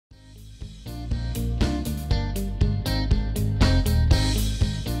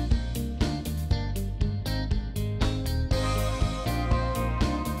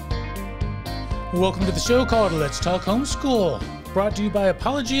Welcome to the show called Let's Talk Homeschool, brought to you by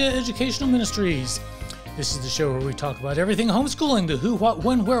Apologia Educational Ministries. This is the show where we talk about everything homeschooling, the who, what,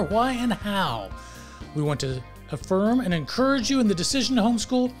 when, where, why, and how. We want to affirm and encourage you in the decision to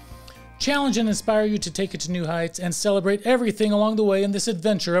homeschool, challenge and inspire you to take it to new heights, and celebrate everything along the way in this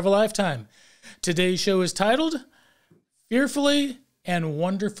adventure of a lifetime. Today's show is titled Fearfully and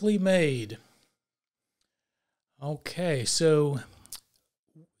Wonderfully Made. Okay, so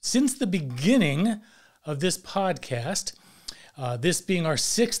since the beginning of this podcast, this being our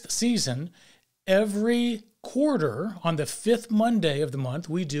 6th season, every quarter on the 5th Monday of the month,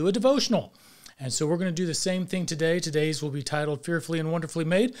 we do a devotional. And so we're going to do the same thing today. Today's will be titled Fearfully and Wonderfully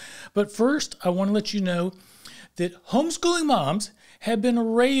Made. But first, I want to let you know that homeschooling moms have been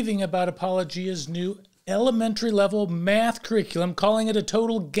raving about Apologia's new elementary level math curriculum, calling it a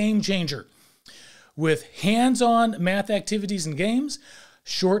total game changer. With hands-on math activities and games,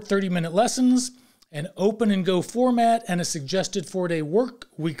 short 30-minute lessons, an open and go format, and a suggested 4-day work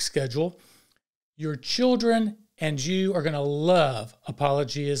week schedule, your children and you are going to love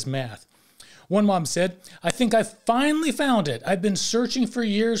Apologia's math. One mom said, "I think I finally found it. I've been searching for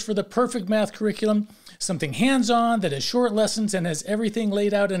years for the perfect math curriculum, something hands-on that has short lessons and has everything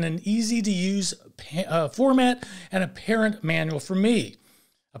laid out in an easy-to-use format and a parent manual for me."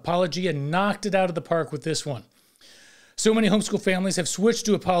 Apologia knocked it out of the park with this one. So many homeschool families have switched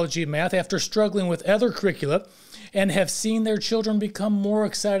to Apologia Math after struggling with other curricula and have seen their children become more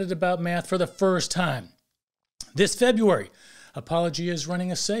excited about math for the first time. This February, Apologia is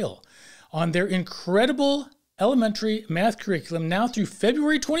running a sale on their incredible elementary math curriculum. Now through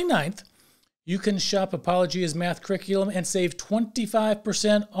February 29th, you can shop Apologia's math curriculum and save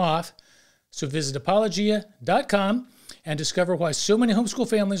 25% off. So visit apologia.com and discover why so many homeschool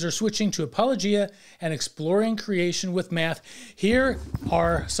families are switching to Apologia and exploring creation with math. Here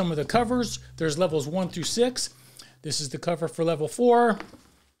are some of the covers. There's levels 1 through 6. This is the cover for level 4.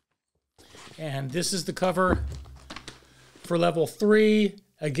 And this is the cover for level 3.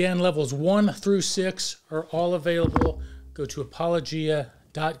 Again, levels 1 through 6 are all available. Go to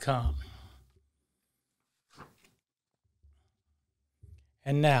apologia.com.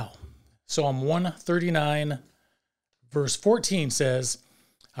 And now, Psalm 139, verse 14 says,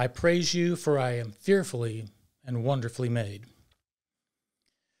 "I praise you, for I am fearfully and wonderfully made."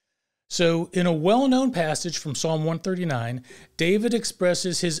 So in a well-known passage from Psalm 139, David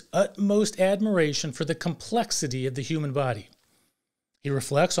expresses his utmost admiration for the complexity of the human body. He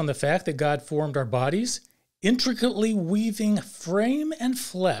reflects on the fact that God formed our bodies, intricately weaving frame and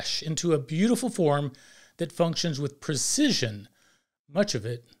flesh into a beautiful form that functions with precision, much of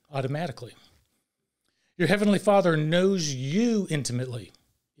it automatically. Your Heavenly Father knows you intimately,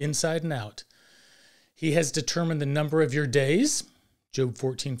 inside and out. He has determined the number of your days, Job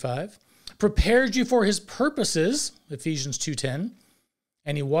 14:5, prepared you for His purposes, Ephesians 2:10,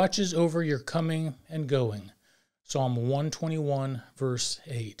 and He watches over your coming and going, Psalm 121, verse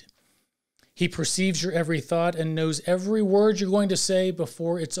 8. He perceives your every thought and knows every word you're going to say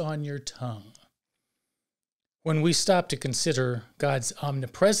before it's on your tongue. When we stop to consider God's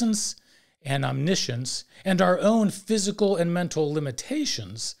omnipresence and omniscience and our own physical and mental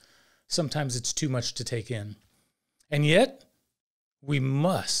limitations, sometimes it's too much to take in. And yet, we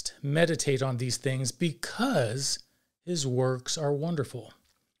must meditate on these things because His works are wonderful.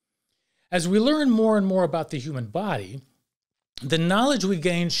 As we learn more and more about the human body, the knowledge we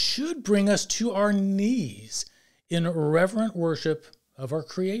gain should bring us to our knees in reverent worship of our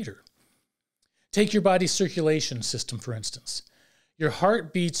Creator. Take your body's circulation system, for instance. Your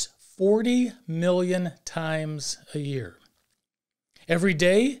heart beats 40 million times a year. Every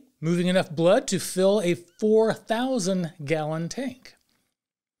day, moving enough blood to fill a 4,000-gallon tank.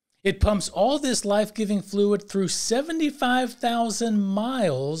 It pumps all this life-giving fluid through 75,000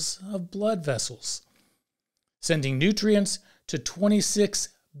 miles of blood vessels, sending nutrients to 26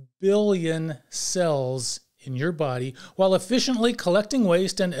 billion cells in your body while efficiently collecting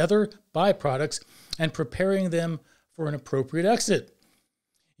waste and other byproducts and preparing them for an appropriate exit.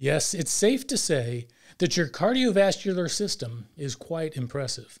 Yes, it's safe to say that your cardiovascular system is quite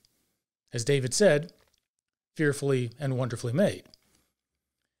impressive. As David said, fearfully and wonderfully made.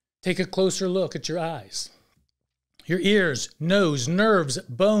 Take a closer look at your eyes, your ears, nose, nerves,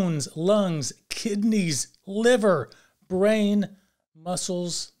 bones, lungs, kidneys, liver, brain,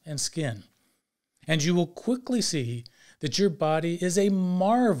 muscles, and skin. And you will quickly see that your body is a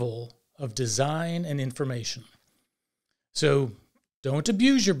marvel of design and information. So don't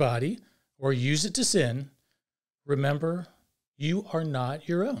abuse your body or use it to sin. Remember, you are not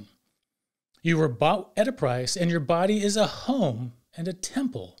your own. You were bought at a price, and your body is a home and a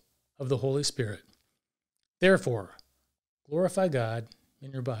temple of the Holy Spirit. Therefore, glorify God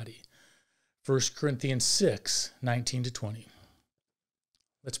in your body. 1 Corinthians 6, 19-20.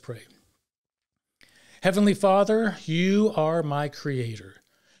 Let's pray. Heavenly Father, you are my creator.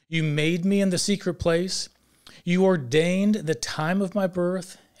 You made me in the secret place. You ordained the time of my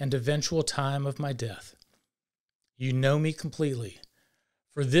birth and eventual time of my death. You know me completely.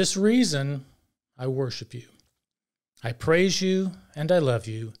 For this reason, I worship you. I praise you and I love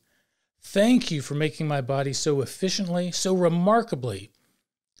you. Thank you for making my body so efficiently, so remarkably.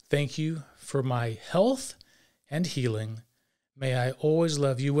 Thank you for my health and healing. May I always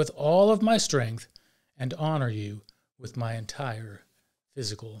love you with all of my strength and honor you with my entire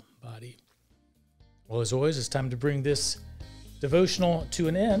physical body. Well, as always, it's time to bring this devotional to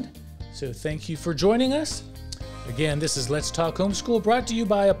an end. So thank you for joining us. Again, this is Let's Talk Homeschool, brought to you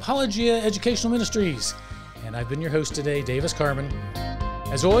by Apologia Educational Ministries. And I've been your host today, Carman.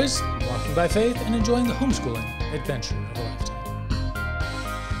 As always, walking by faith and enjoying the homeschooling adventure of a lifetime.